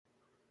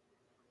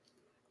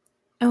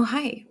Oh,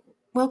 hi.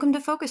 Welcome to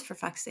Focus, for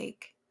fuck's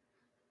sake.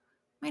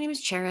 My name is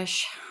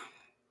Cherish.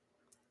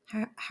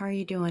 How are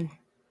you doing?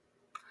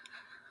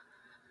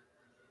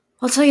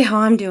 I'll tell you how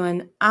I'm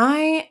doing.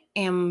 I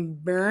am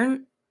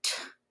burnt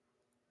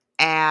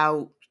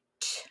out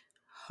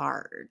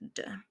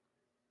hard.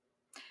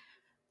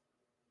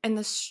 And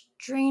the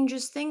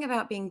strangest thing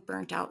about being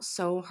burnt out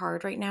so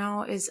hard right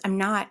now is I'm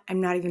not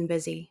even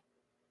busy.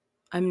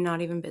 I'm not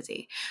even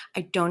busy.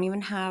 I don't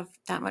even have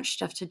that much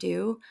stuff to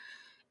do.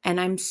 And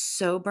I'm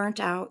so burnt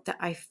out that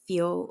I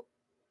feel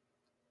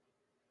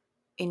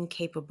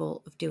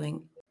incapable of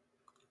doing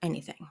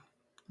anything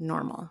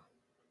normal.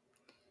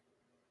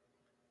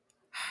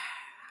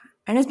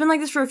 And it's been like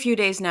this for a few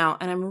days now,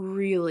 and I'm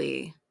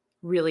really,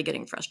 really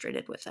getting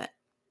frustrated with it.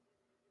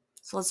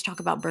 So let's talk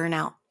about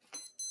burnout.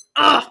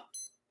 Ugh!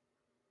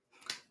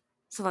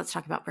 So let's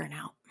talk about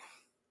burnout.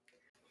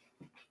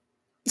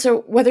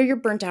 So whether you're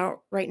burnt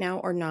out right now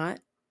or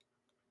not,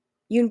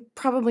 you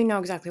probably know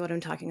exactly what I'm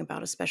talking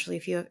about, especially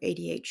if you have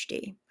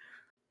ADHD.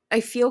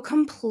 I feel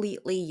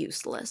completely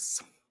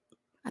useless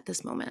at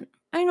this moment.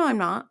 I know I'm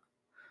not.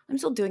 I'm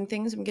still doing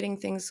things. I'm getting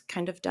things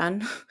kind of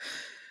done.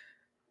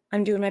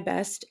 I'm doing my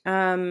best.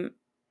 But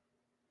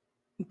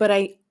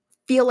I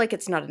feel like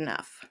it's not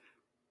enough.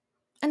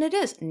 And it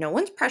is. No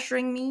one's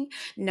pressuring me.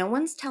 No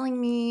one's telling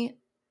me,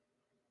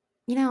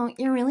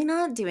 you're really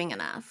not doing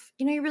enough.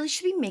 You really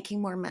should be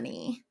making more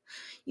money.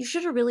 You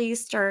should really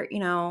start, you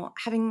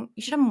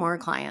should have more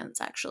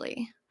clients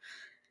actually.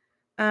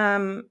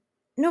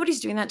 Nobody's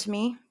doing that to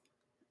me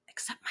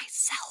except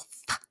myself.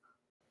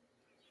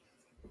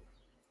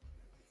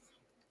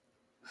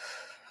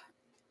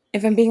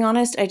 If I'm being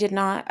honest, I did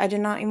not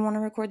even want to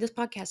record this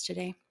podcast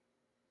today.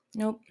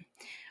 Nope.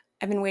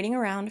 I've been waiting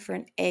around for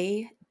an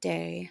A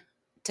day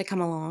to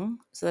come along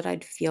so that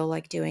I'd feel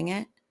like doing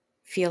it,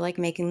 feel like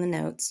making the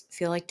notes,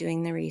 feel like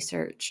doing the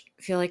research,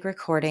 feel like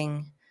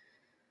recording.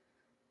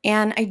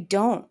 And I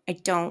don't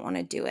want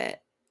to do it.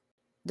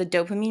 The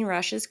dopamine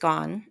rush is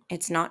gone.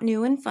 It's not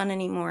new and fun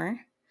anymore.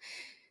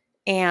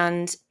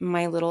 And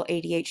my little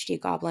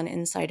ADHD goblin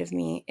inside of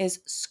me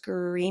is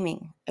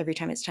screaming every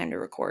time it's time to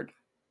record.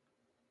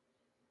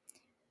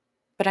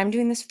 But I'm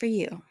doing this for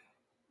you.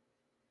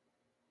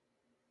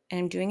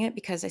 And I'm doing it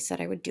because I said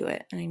I would do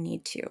it, and I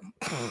need to.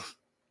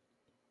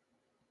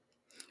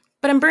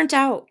 But I'm burnt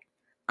out.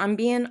 I'm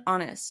being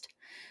honest.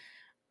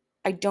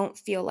 I don't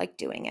feel like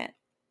doing it,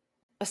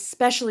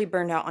 especially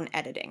burned out on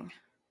editing.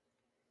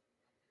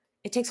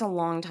 It takes a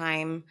long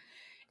time.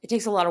 It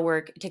takes a lot of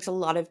work. It takes a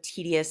lot of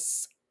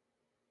tedious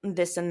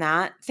this and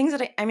that. Things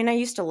that I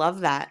used to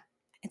love that.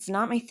 It's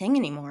not my thing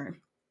anymore.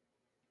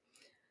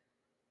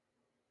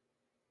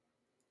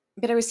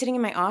 But I was sitting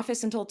in my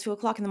office until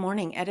 2:00 in the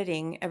morning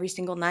editing every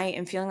single night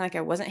and feeling like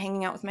I wasn't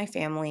hanging out with my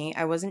family.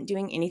 I wasn't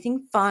doing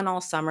anything fun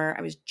all summer.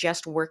 I was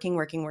just working.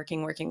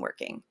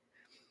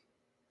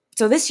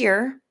 So this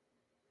year,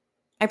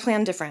 I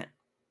planned different.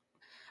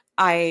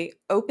 I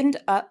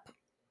opened up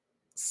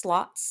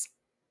slots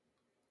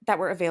that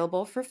were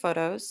available for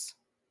photos.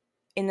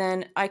 And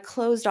then I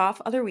closed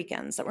off other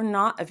weekends that were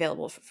not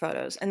available for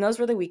photos. And those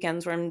were the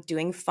weekends where I'm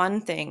doing fun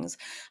things.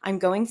 I'm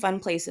going fun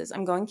places.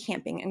 I'm going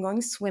camping. I'm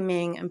going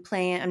swimming. I'm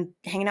playing. I'm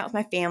hanging out with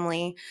my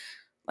family.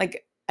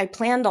 Like, I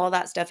planned all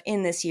that stuff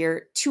in this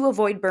year to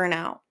avoid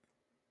burnout.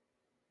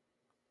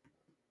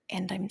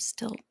 And I'm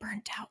still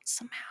burnt out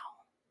somehow.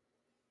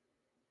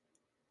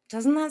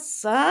 Doesn't that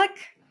suck?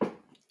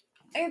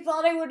 I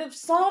thought I would have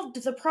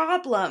solved the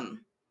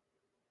problem.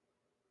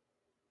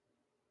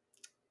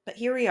 But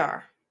here we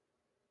are.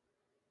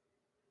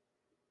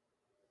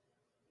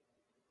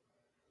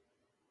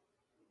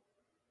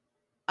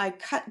 I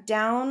cut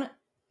down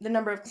the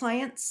number of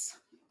clients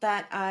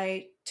that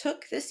I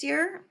took this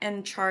year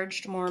and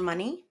charged more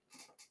money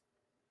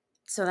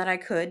so that I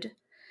could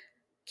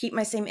keep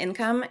my same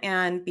income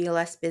and be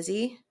less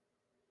busy.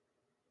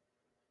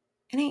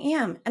 And I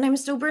am. And I'm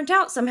still burnt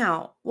out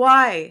somehow.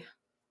 Why?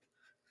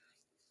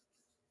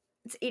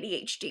 It's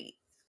ADHD.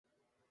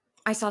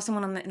 I saw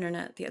someone on the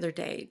internet the other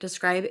day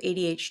describe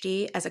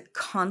ADHD as a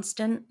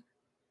constant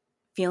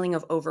feeling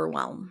of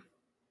overwhelm.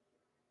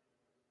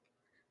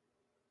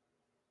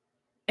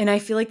 And I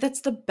feel like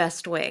that's the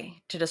best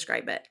way to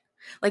describe it.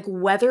 Like,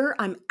 whether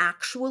I'm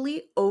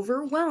actually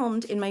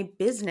overwhelmed in my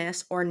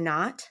business or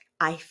not,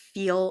 I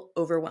feel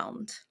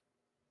overwhelmed.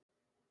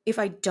 If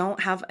I don't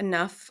have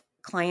enough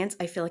clients,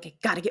 I feel like I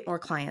got to get more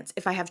clients.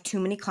 If I have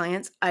too many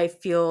clients, I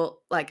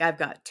feel like I've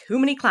got too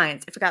many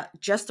clients. If I got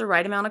just the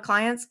right amount of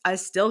clients, I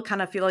still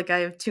kind of feel like I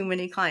have too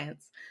many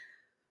clients.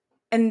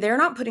 And they're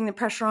not putting the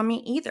pressure on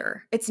me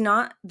either. It's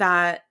not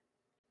that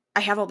I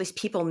have all these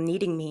people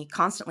needing me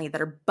constantly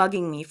that are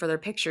bugging me for their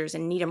pictures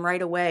and need them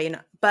right away.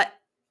 But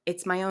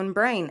it's my own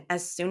brain.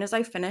 As soon as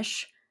I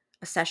finish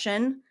a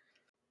session,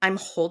 I'm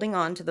holding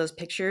on to those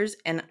pictures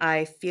and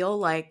I feel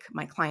like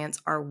my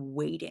clients are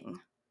waiting,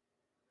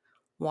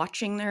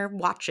 watching their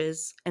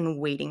watches and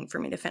waiting for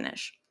me to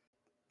finish.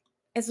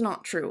 It's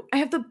not true. I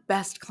have the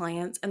best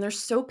clients and they're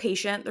so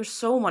patient. They're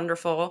so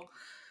wonderful.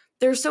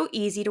 They're so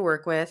easy to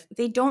work with.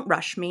 They don't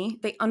rush me.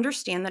 They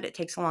understand that it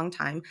takes a long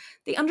time.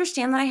 They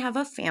understand that I have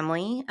a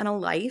family and a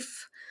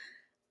life,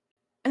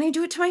 and I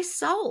do it to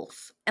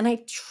myself. And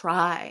I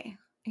try.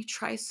 I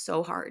try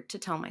so hard to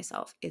tell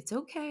myself, it's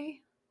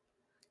okay.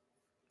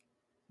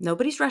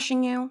 Nobody's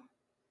rushing you.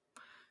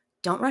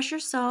 Don't rush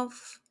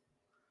yourself.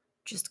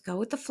 Just go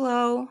with the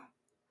flow.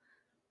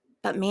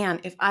 But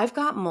man, if I've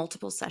got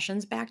multiple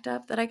sessions backed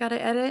up that I got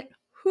to edit,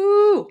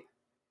 whoo,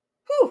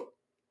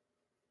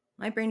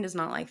 my brain does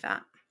not like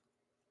that.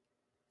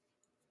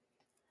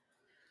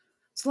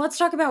 So let's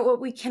talk about what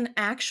we can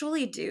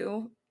actually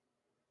do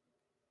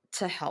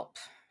to help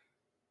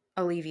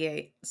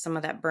alleviate some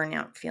of that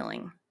burnout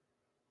feeling.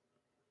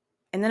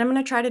 And then I'm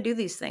going to try to do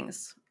these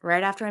things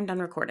right after I'm done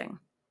recording.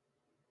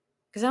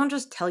 Because I don't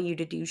just tell you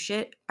to do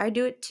shit, I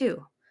do it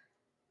too.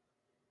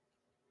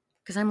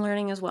 Because I'm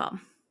learning as well.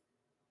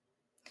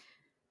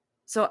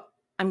 So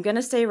I'm going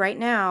to say right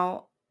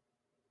now,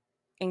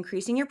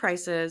 increasing your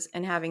prices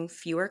and having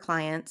fewer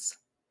clients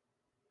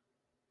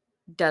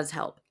does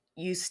help.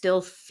 You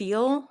still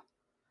feel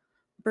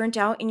burnt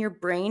out in your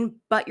brain,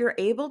 but you're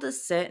able to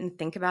sit and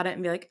think about it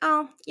and be like,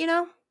 oh,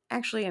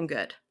 actually I'm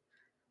good.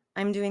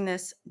 I'm doing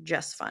this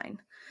just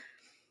fine.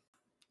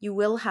 You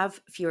will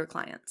have fewer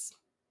clients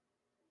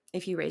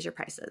if you raise your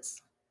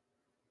prices.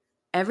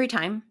 Every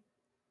time,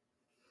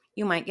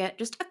 you might get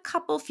just a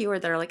couple fewer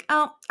that are like,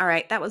 oh, all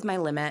right, that was my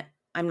limit.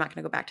 I'm not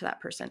going to go back to that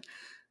person.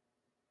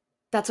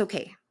 That's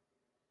okay.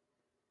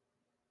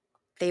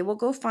 They will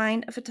go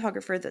find a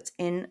photographer that's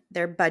in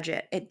their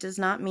budget. It does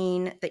not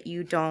mean that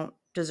you don't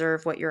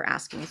deserve what you're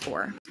asking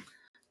for.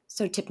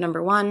 So tip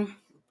number 1,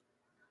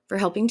 for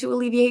helping to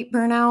alleviate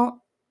burnout,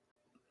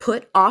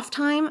 put off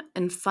time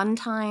and fun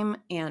time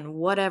and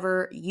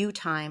whatever you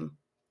time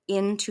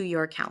into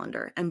your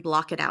calendar and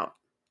block it out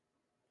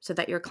so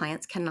that your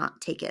clients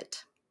cannot take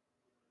it.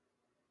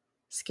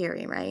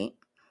 Scary, right?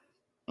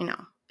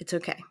 It's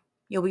okay.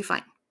 You'll be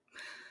fine.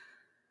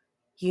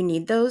 You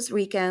need those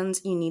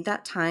weekends. You need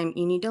that time.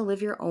 You need to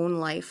live your own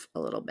life a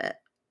little bit.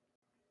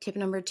 Tip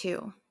number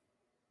 2,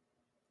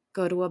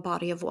 go to a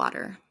body of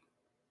water.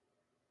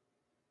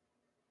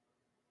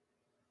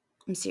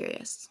 I'm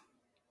serious.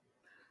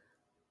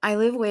 I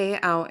live way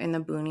out in the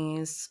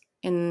boonies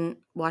in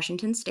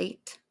Washington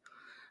State.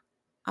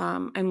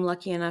 I'm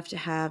lucky enough to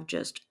have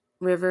just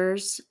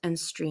rivers and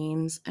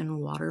streams and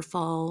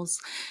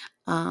waterfalls.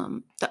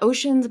 The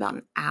ocean's about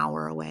an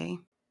hour away.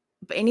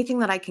 But anything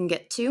that I can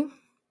get to,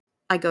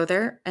 I go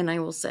there and I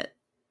will sit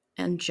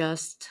and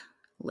just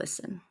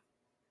listen.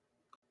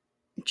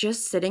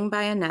 Just sitting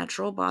by a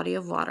natural body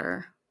of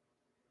water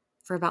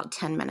for about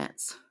 10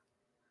 minutes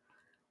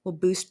will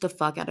boost the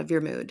fuck out of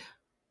your mood.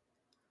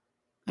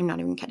 I'm not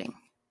even kidding.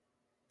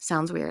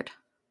 Sounds weird,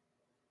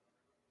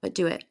 but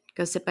do it.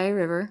 Go sit by a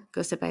river,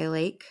 go sit by a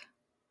lake.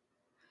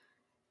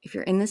 If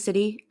you're in the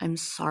city, I'm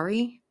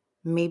sorry,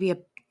 maybe a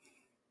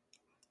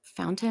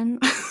fountain.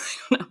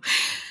 I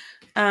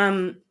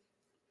don't know.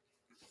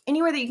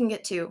 Anywhere that you can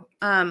get to,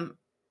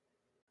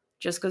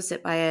 just go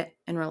sit by it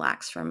and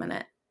relax for a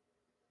minute.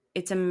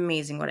 It's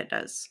amazing what it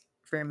does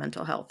for your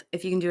mental health.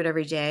 If you can do it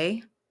every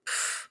day,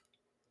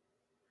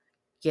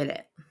 get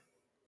it.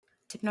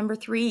 Tip number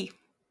 3,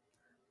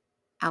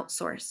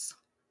 outsource.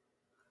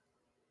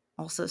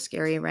 Also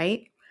scary,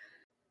 right?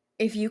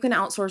 If you can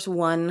outsource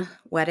one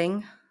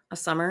wedding a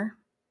summer,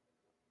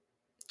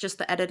 just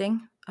the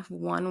editing of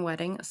one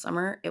wedding a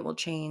summer, it will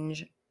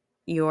change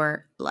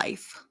your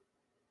life.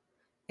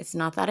 It's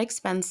not that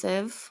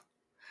expensive.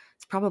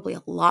 It's probably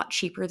a lot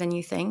cheaper than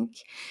you think.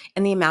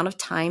 And the amount of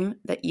time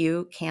that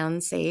you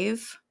can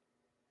save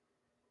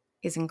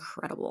is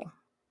incredible.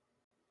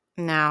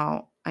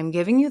 Now, I'm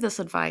giving you this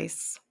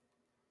advice,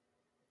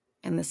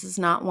 and this is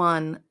not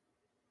one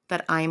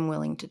that I'm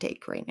willing to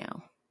take right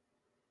now.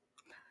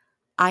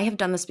 I have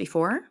done this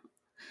before.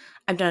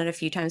 I've done it a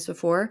few times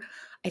before.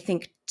 I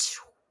think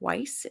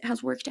twice it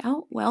has worked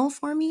out well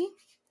for me.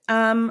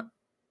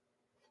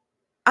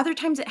 Other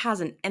times it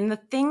hasn't. And the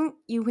thing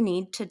you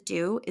need to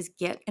do is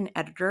get an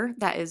editor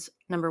that is,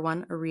 number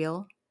 1, a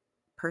real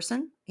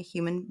person, a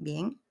human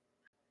being,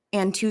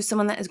 and 2,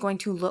 someone that is going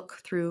to look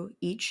through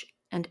each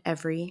and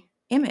every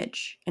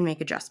image and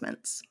make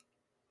adjustments.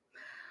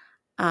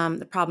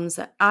 The problems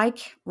that I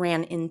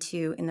ran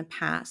into in the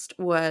past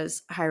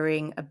was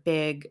hiring a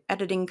big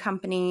editing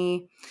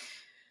company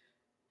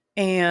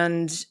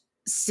and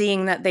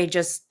seeing that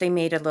they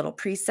made a little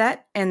preset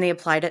and they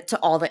applied it to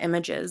all the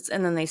images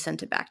and then they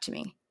sent it back to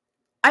me.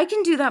 I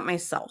can do that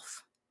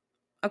myself.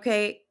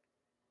 Okay?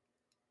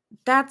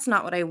 That's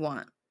not what I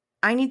want.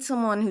 I need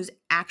someone who's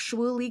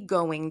actually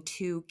going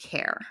to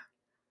care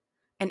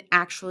and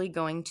actually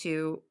going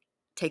to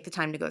take the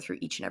time to go through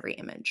each and every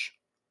image.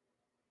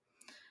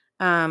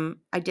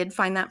 I did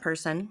find that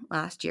person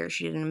last year.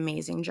 She did an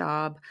amazing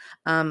job.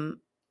 And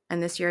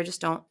this year I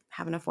just don't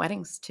have enough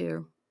weddings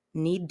to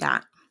need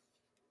that.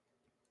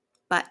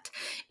 But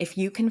if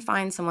you can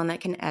find someone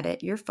that can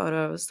edit your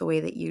photos the way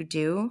that you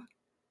do,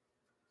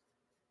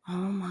 oh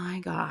my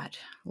God,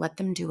 let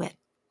them do it.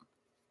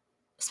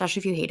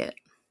 Especially if you hate it.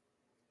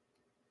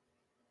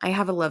 I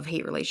have a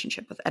love-hate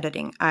relationship with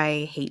editing.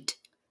 I hate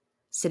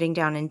sitting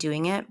down and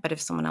doing it, but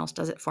if someone else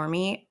does it for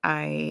me,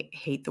 I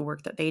hate the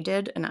work that they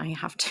did and I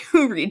have to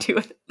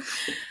redo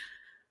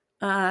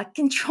it.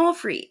 Control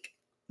freak.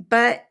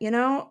 But,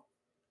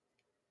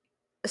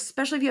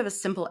 especially if you have a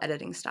simple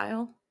editing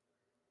style,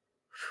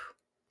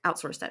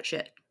 outsource that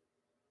shit.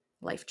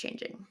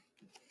 Life-changing.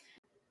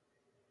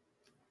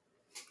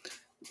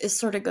 This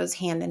sort of goes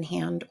hand in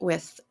hand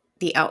with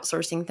the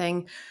outsourcing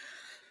thing,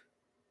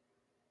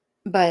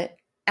 but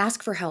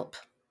ask for help.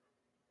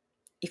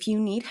 If you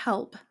need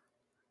help,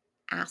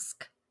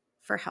 ask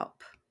for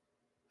help.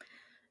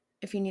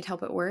 If you need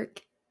help at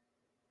work,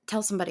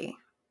 tell somebody.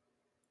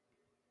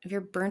 If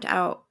you're burnt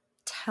out,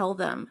 tell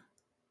them.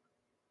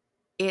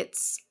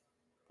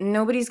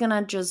 Nobody's going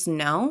to just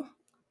know,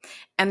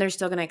 and they're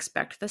still going to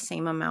expect the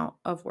same amount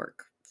of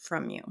work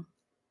from you.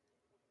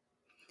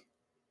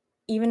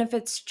 Even if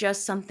it's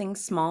just something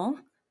small,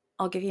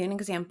 I'll give you an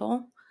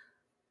example.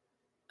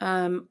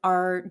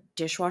 Our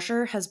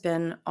dishwasher has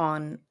been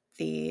on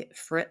the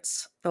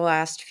fritz the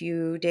last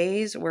few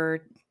days. We're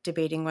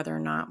debating whether or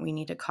not we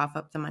need to cough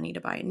up the money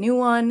to buy a new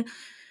one.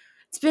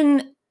 It's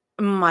been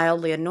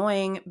mildly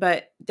annoying,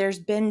 but there's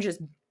been just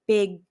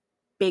big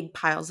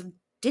piles of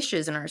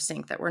dishes in our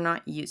sink that we're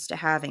not used to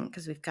having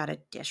because we've got a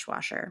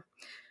dishwasher.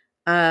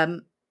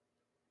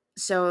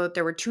 So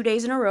there were 2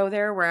 days in a row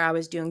there where I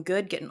was doing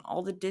good, getting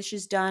all the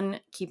dishes done,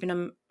 keeping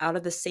them out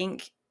of the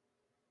sink,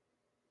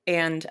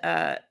 and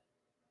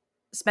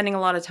spending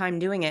a lot of time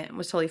doing it and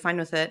was totally fine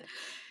with it.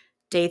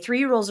 Day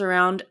 3 rolls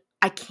around.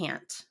 I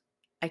can't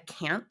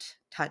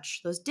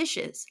touch those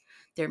dishes.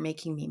 They're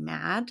making me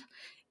mad.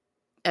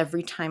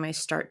 Every time I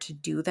start to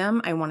do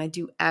them, I want to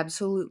do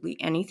absolutely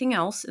anything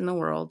else in the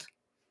world.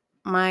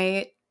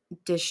 My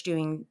dish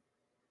doing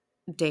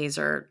days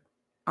are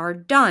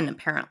done,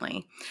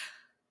 apparently.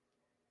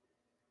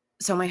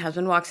 So my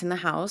husband walks in the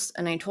house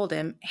and I told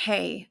him,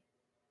 hey,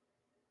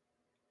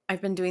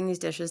 I've been doing these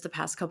dishes the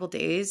past couple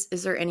days.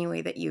 Is there any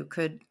way that you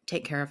could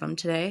take care of them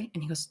today?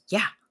 And he goes,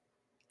 yeah,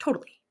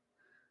 totally.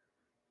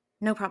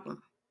 No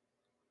problem.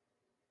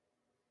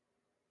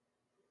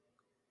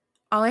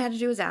 All I had to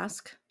do was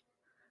ask.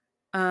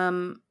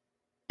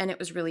 And it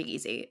was really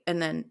easy.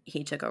 And then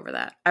he took over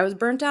that. I was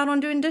burnt out on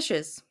doing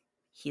dishes.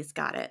 He's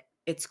got it.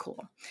 It's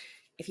cool.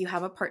 If you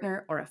have a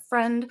partner or a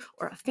friend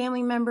or a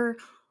family member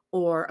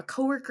or a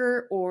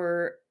coworker,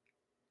 or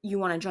you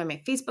want to join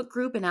my Facebook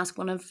group and ask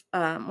one of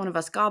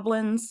us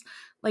goblins,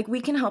 like, we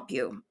can help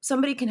you.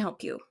 Somebody can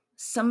help you.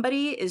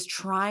 Somebody is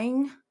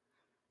trying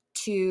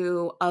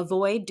to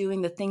avoid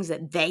doing the things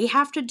that they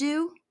have to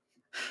do,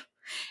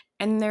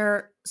 and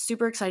they're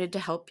super excited to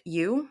help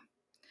you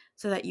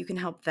so that you can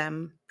help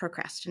them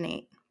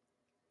procrastinate.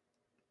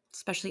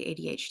 Especially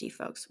ADHD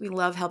folks. We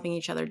love helping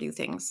each other do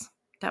things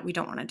that we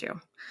don't want to do.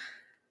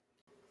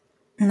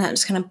 And that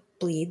just kind of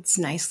bleeds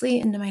nicely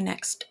into my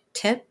next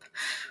tip,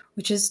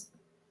 which is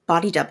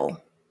body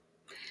double.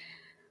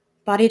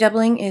 Body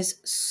doubling is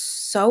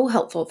so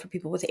helpful for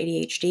people with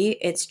ADHD.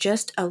 It's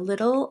just a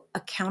little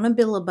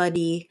accountability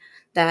buddy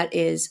that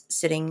is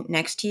sitting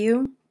next to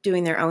you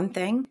doing their own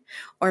thing,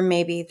 or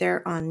maybe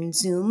they're on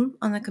Zoom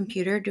on the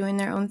computer doing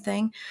their own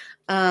thing.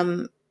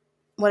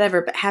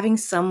 Whatever, but having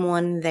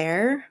someone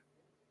there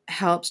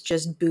helps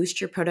just boost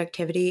your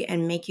productivity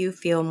and make you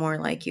feel more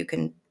like you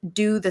can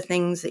do the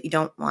things that you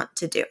don't want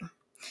to do.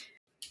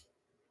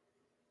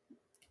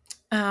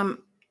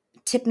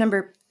 Tip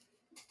number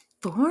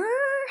 4.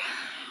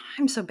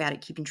 I'm so bad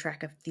at keeping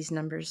track of these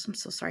numbers. I'm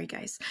so sorry,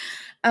 guys.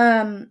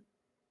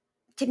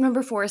 Tip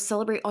number 4 is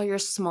celebrate all your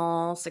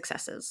small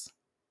successes.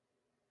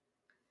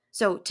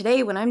 So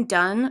today, when I'm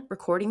done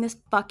recording this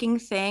fucking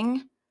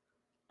thing,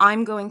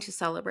 I'm going to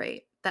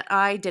celebrate that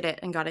I did it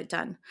and got it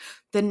done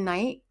the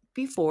night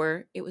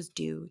before it was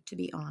due to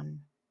be on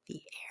the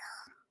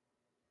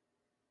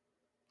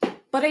air.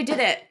 But I did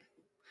it.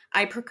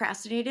 I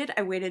procrastinated.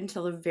 I waited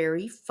until the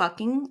very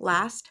fucking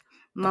last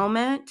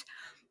moment,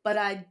 but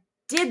I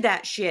did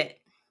that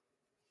shit.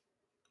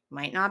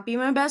 Might not be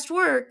my best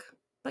work,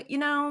 but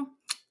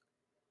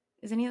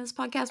is any of this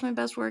podcast my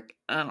best work?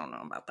 I don't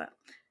know about that.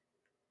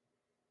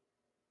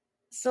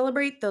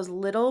 Celebrate those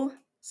little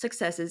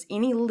successes,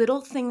 any little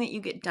thing that you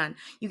get done.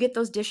 You get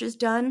those dishes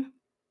done?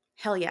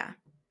 Hell yeah.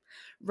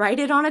 Write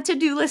it on a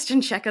to-do list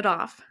and check it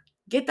off.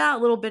 Get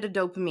that little bit of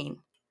dopamine.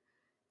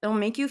 It'll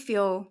make you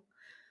feel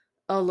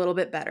a little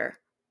bit better.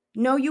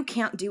 No, you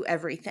can't do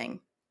everything.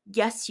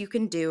 Yes, you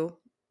can do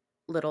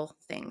little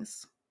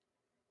things.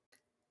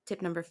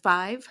 Tip number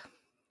 5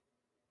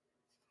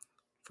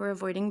 for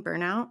avoiding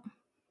burnout.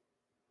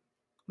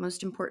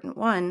 Most important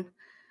one,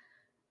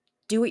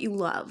 do what you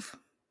love.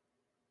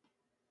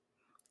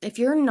 If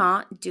you're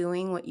not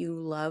doing what you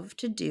love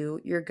to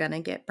do, you're going to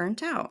get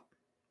burnt out.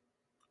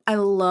 I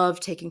love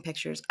taking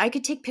pictures. I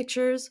could take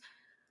pictures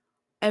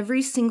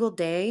every single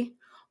day,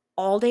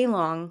 all day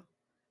long,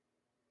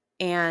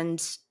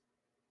 and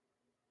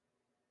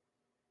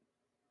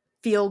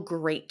feel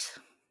great.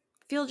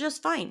 Feel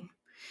just fine.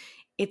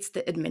 It's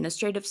the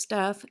administrative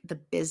stuff, the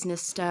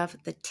business stuff,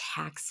 the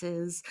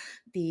taxes,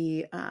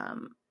 the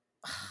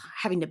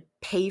having to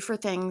pay for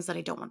things that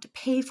I don't want to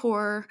pay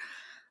for,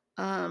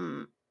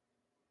 um,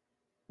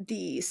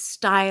 the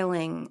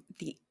styling,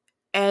 the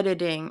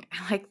editing.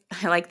 I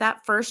like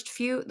that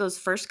those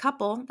first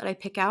couple that I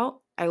pick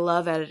out. I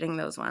love editing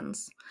those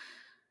ones.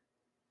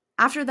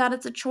 After that,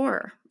 it's a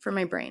chore for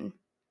my brain.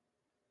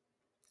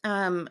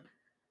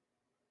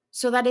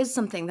 So that is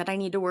something that I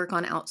need to work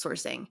on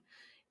outsourcing.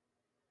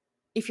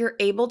 If you're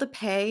able to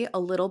pay a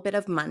little bit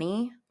of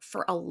money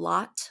for a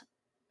lot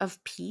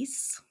of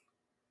peace,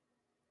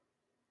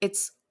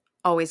 it's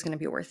always going to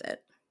be worth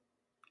it.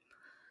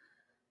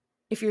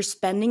 If you're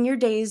spending your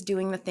days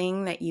doing the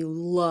thing that you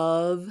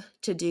love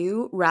to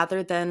do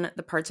rather than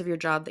the parts of your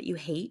job that you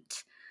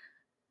hate,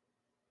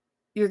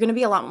 you're going to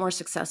be a lot more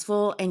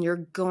successful and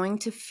you're going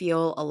to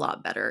feel a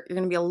lot better. You're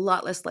going to be a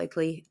lot less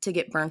likely to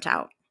get burnt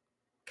out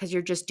because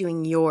you're just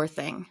doing your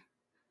thing.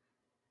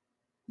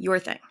 Your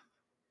thing.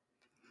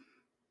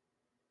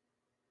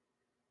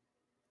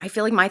 I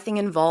feel like my thing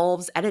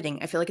involves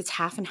editing. I feel like it's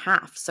half and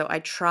half. So I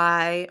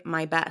try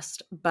my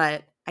best,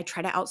 but I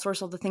try to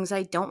outsource all the things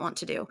I don't want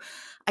to do.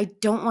 I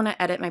don't want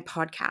to edit my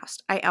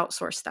podcast. I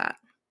outsource that.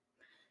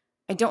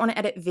 I don't want to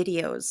edit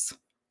videos.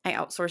 I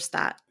outsource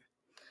that.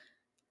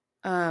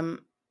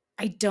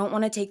 I don't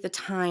want to take the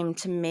time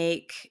to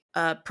make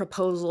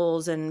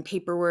proposals and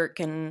paperwork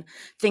and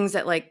things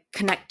that like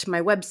connect to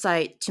my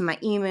website, to my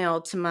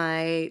email, to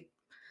my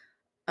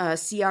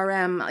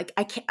CRM. Like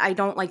I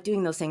don't like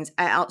doing those things.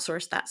 I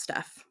outsource that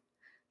stuff.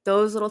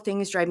 Those little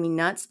things drive me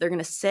nuts. They're going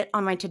to sit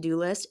on my to-do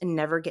list and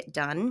never get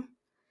done.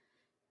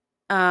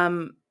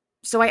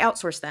 So I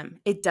outsource them.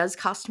 It does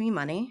cost me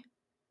money,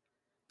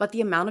 but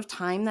the amount of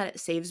time that it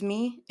saves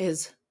me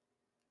is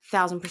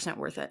 1,000%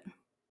 worth it.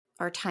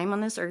 Our time on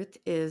this earth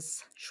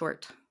is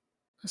short.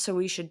 So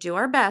we should do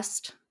our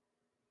best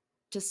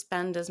to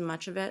spend as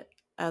much of it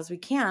as we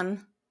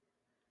can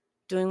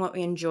doing what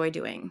we enjoy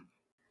doing.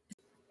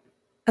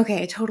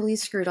 Okay, I totally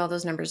screwed all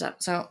those numbers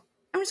up. So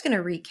I'm just going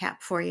to recap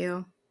for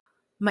you.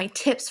 My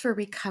tips for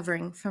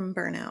recovering from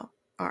burnout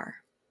are,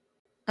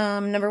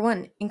 number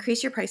 1,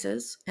 increase your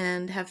prices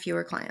and have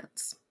fewer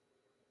clients.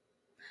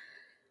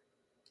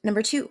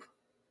 Number 2,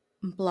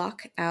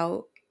 block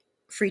out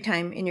free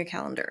time in your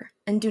calendar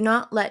and do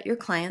not let your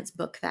clients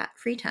book that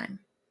free time.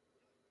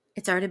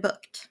 It's already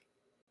booked.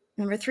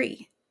 Number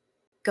 3,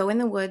 go in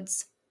the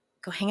woods,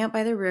 go hang out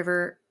by the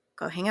river,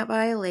 go hang out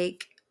by a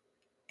lake,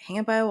 hang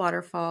out by a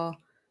waterfall,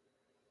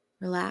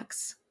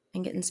 relax,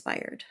 and get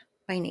inspired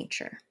by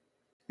nature.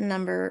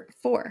 Number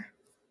 4,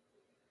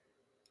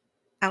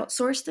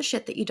 outsource the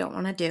shit that you don't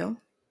want to do.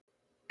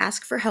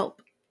 Ask for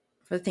help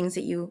for the things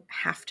that you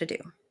have to do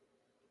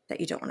that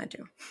you don't want to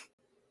do.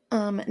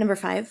 Number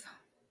 5,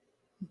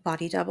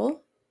 body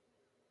double.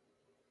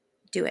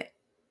 Do it.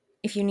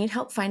 If you need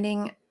help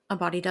finding a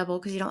body double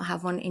because you don't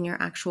have one in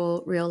your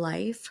actual real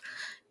life,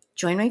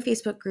 join my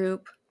Facebook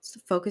group. It's the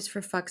Focus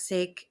for Fuck's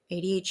Sake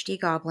ADHD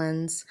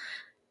Goblins.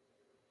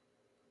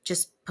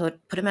 Just put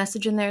a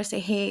message in there. Say,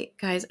 hey,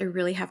 guys, I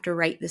really have to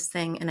write this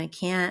thing and I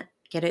can't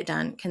get it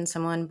done. Can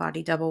someone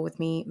body double with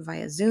me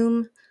via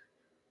Zoom?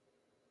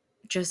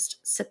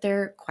 Just sit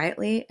there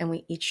quietly and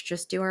we each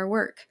just do our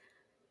work.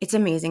 It's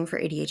amazing for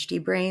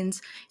ADHD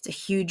brains. It's a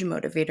huge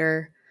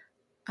motivator.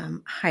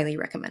 Highly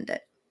recommend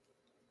it.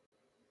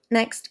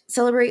 Next,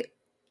 celebrate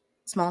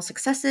small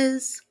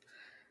successes.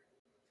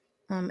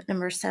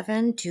 Number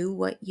 7, do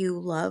what you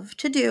love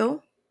to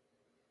do.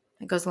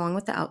 It goes along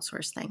with the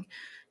outsource thing.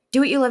 Do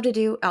what you love to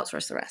do,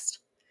 outsource the rest.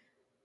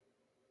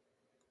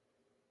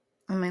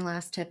 And my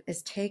last tip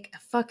is take a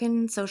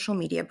fucking social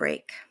media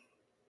break.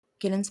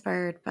 Get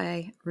inspired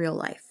by real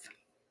life.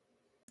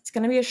 It's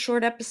going to be a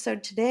short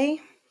episode today.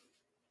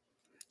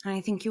 And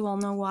I think you all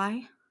know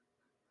why.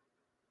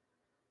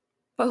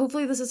 But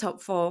hopefully this is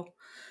helpful.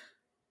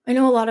 I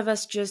know a lot of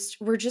us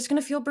we're just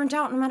going to feel burnt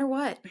out no matter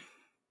what.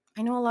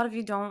 I know a lot of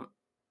you don't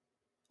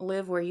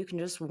live where you can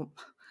just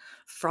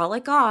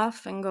frolic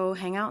off and go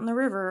hang out in the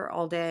river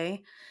all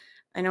day.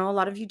 I know a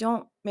lot of you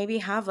don't maybe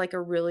have like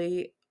a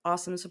really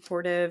awesome,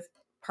 supportive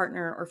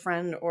partner or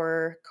friend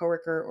or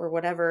coworker or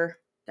whatever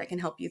that can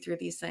help you through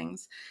these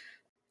things.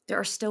 There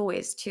are still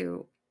ways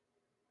to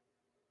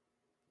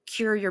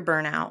cure your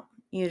burnout.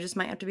 You just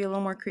might have to be a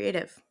little more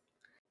creative.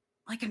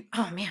 Like,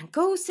 oh man,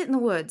 go sit in the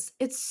woods.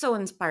 It's so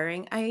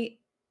inspiring. I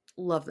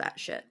love that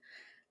shit.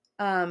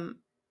 But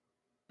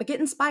get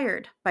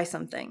inspired by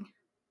something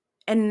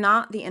and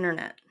not the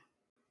internet.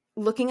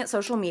 Looking at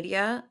social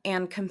media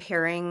and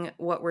comparing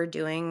what we're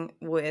doing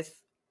with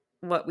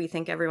what we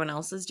think everyone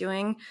else is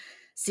doing,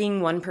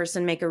 seeing one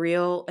person make a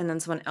reel and then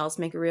someone else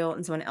make a reel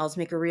and someone else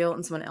make a reel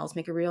and someone else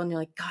make a reel. And you're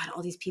like, God,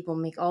 all these people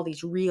make all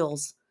these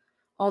reels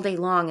all day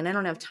long and I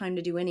don't have time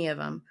to do any of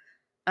them.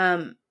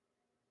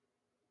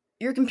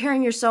 You're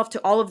comparing yourself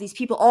to all of these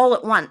people all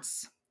at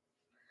once.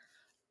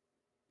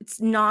 It's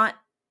not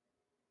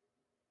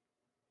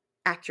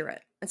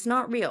accurate. It's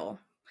not real.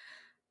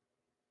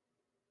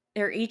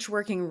 They're each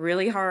working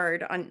really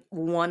hard on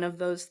one of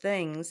those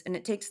things, and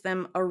it takes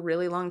them a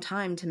really long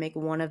time to make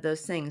one of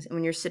those things. And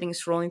when you're sitting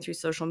scrolling through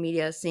social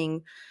media,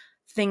 seeing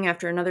thing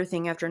after another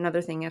thing after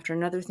another thing after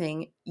another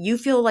thing, you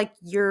feel like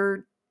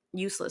you're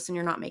useless and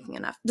you're not making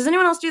enough. Does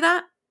anyone else do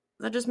that?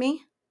 Is that just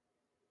me?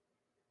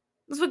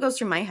 This is what goes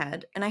through my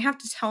head. And I have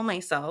to tell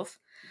myself,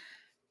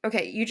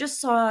 okay, you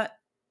just saw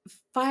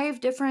 5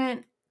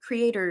 different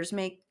creators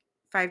make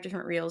 5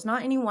 different reels.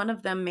 Not any one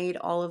of them made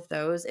all of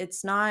those.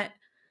 It's not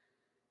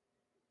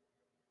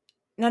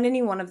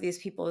any one of these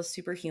people is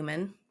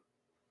superhuman.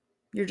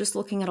 You're just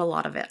looking at a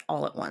lot of it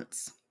all at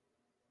once.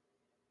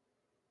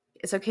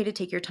 It's okay to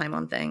take your time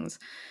on things.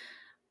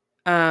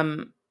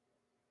 But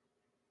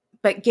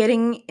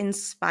getting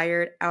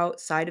inspired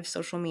outside of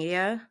social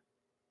media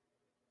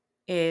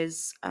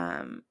is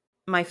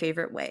my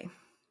favorite way.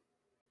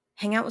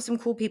 Hang out with some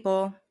cool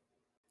people,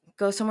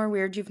 go somewhere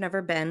weird you've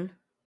never been,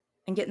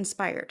 and get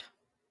inspired.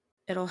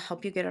 It'll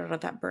help you get out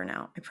of that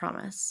burnout, I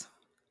promise.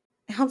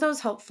 I hope that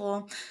was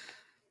helpful.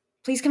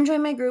 Please come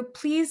join my group.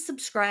 Please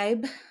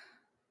subscribe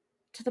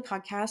to the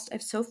podcast. I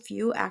have so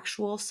few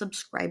actual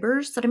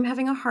subscribers that I'm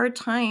having a hard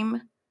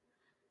time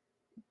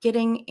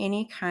getting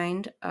any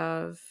kind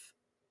of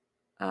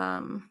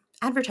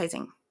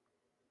advertising.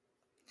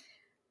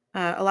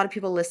 A lot of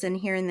people listen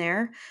here and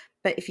there,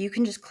 but if you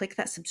can just click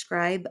that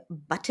subscribe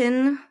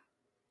button,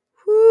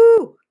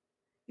 whoo,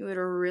 it would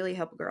really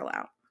help a girl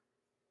out.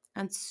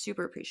 I'd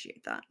super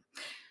appreciate that.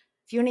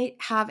 If you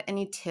have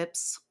any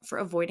tips for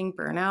avoiding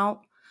burnout,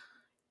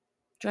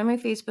 join my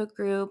Facebook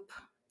group.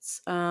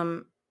 It's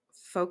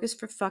Focus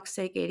for Fuck's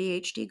Sake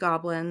ADHD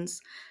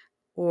Goblins,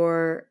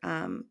 or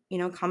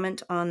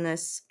comment on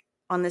this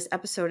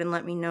episode and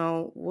let me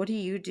know, what do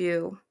you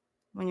do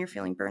when you're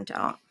feeling burnt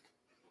out?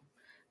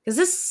 Because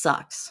this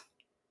sucks.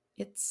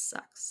 It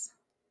sucks.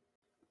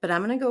 But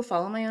I'm going to go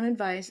follow my own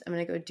advice. I'm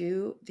going to go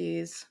do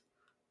these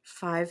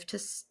 5 to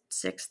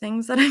 6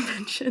 things that I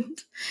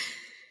mentioned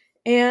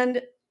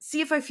and see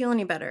if I feel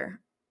any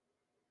better.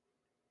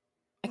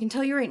 I can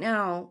tell you right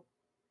now,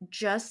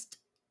 just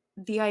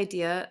the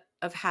idea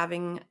of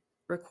having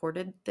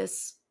recorded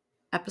this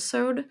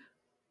episode,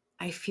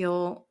 I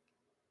feel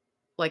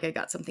like I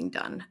got something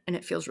done and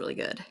it feels really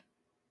good.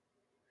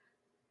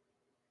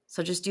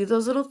 So just do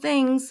those little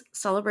things,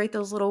 celebrate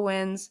those little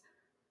wins,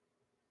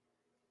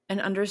 and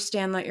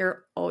understand that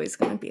you're always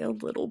going to be a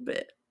little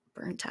bit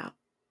burnt out.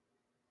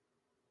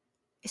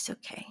 It's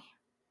okay.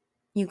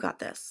 You got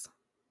this.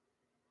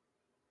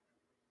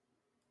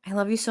 I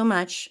love you so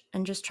much,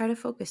 and just try to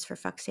focus for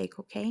fuck's sake,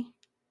 okay?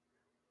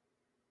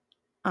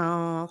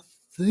 I'll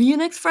see you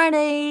next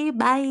Friday.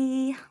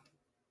 Bye.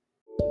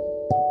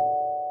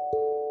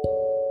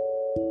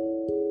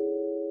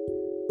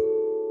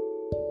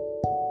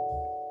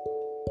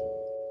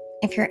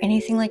 If you're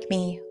anything like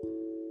me,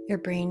 your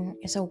brain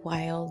is a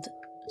wild,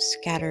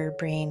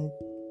 scatterbrain.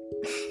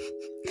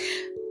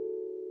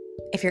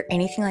 If you're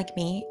anything like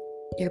me,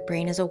 your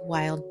brain is a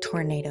wild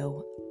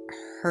tornado,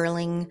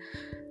 hurling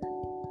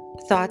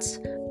thoughts,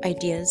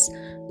 ideas,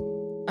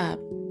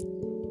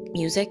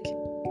 music,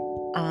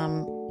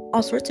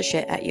 all sorts of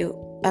shit at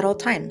you at all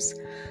times.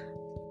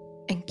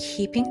 And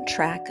keeping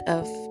track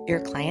of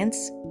your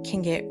clients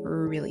can get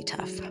really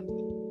tough.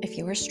 If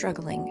you are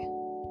struggling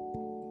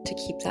to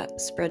keep that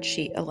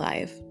spreadsheet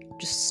alive,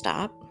 just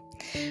stop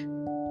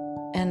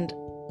and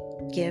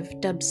give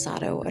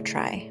Dubsado a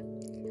try.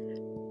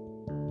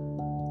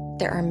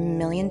 There are a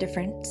million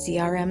different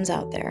CRMs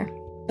out there,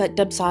 but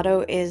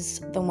Dubsado is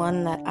the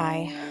one that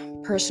I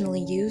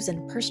personally use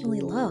and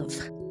personally love.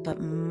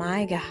 But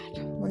my God,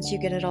 once you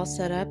get it all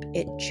set up,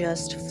 it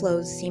just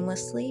flows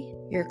seamlessly.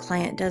 Your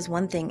client does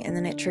one thing, and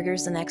then it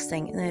triggers the next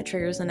thing, and then it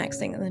triggers the next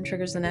thing, and then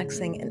triggers the next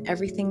thing, and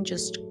everything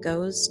just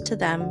goes to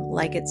them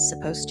like it's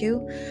supposed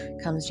to,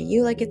 comes to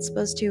you like it's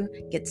supposed to,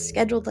 gets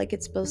scheduled like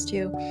it's supposed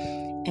to,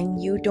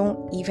 and you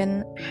don't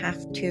even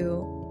have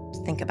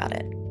to think about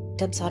it.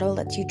 Dubsado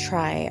lets you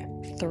try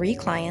 3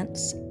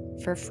 clients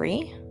for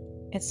free.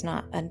 It's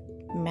not a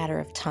matter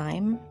of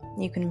time.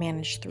 You can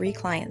manage 3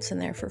 clients in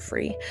there for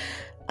free.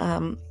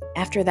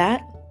 After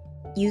that,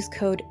 use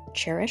code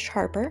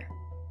CHERISHHARPER.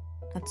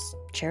 That's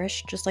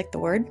cherish, just like the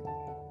word,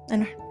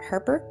 and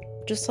Harper,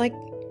 just like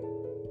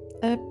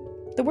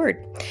the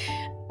word.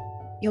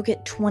 You'll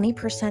get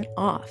 20%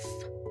 off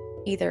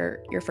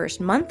either your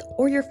first month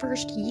or your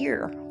first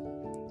year,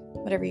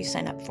 whatever you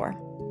sign up for.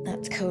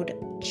 That's code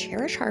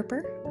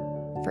CHERISHHARPER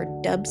for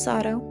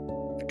Dubsado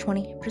for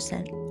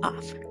 20%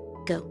 off.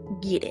 Go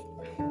get it.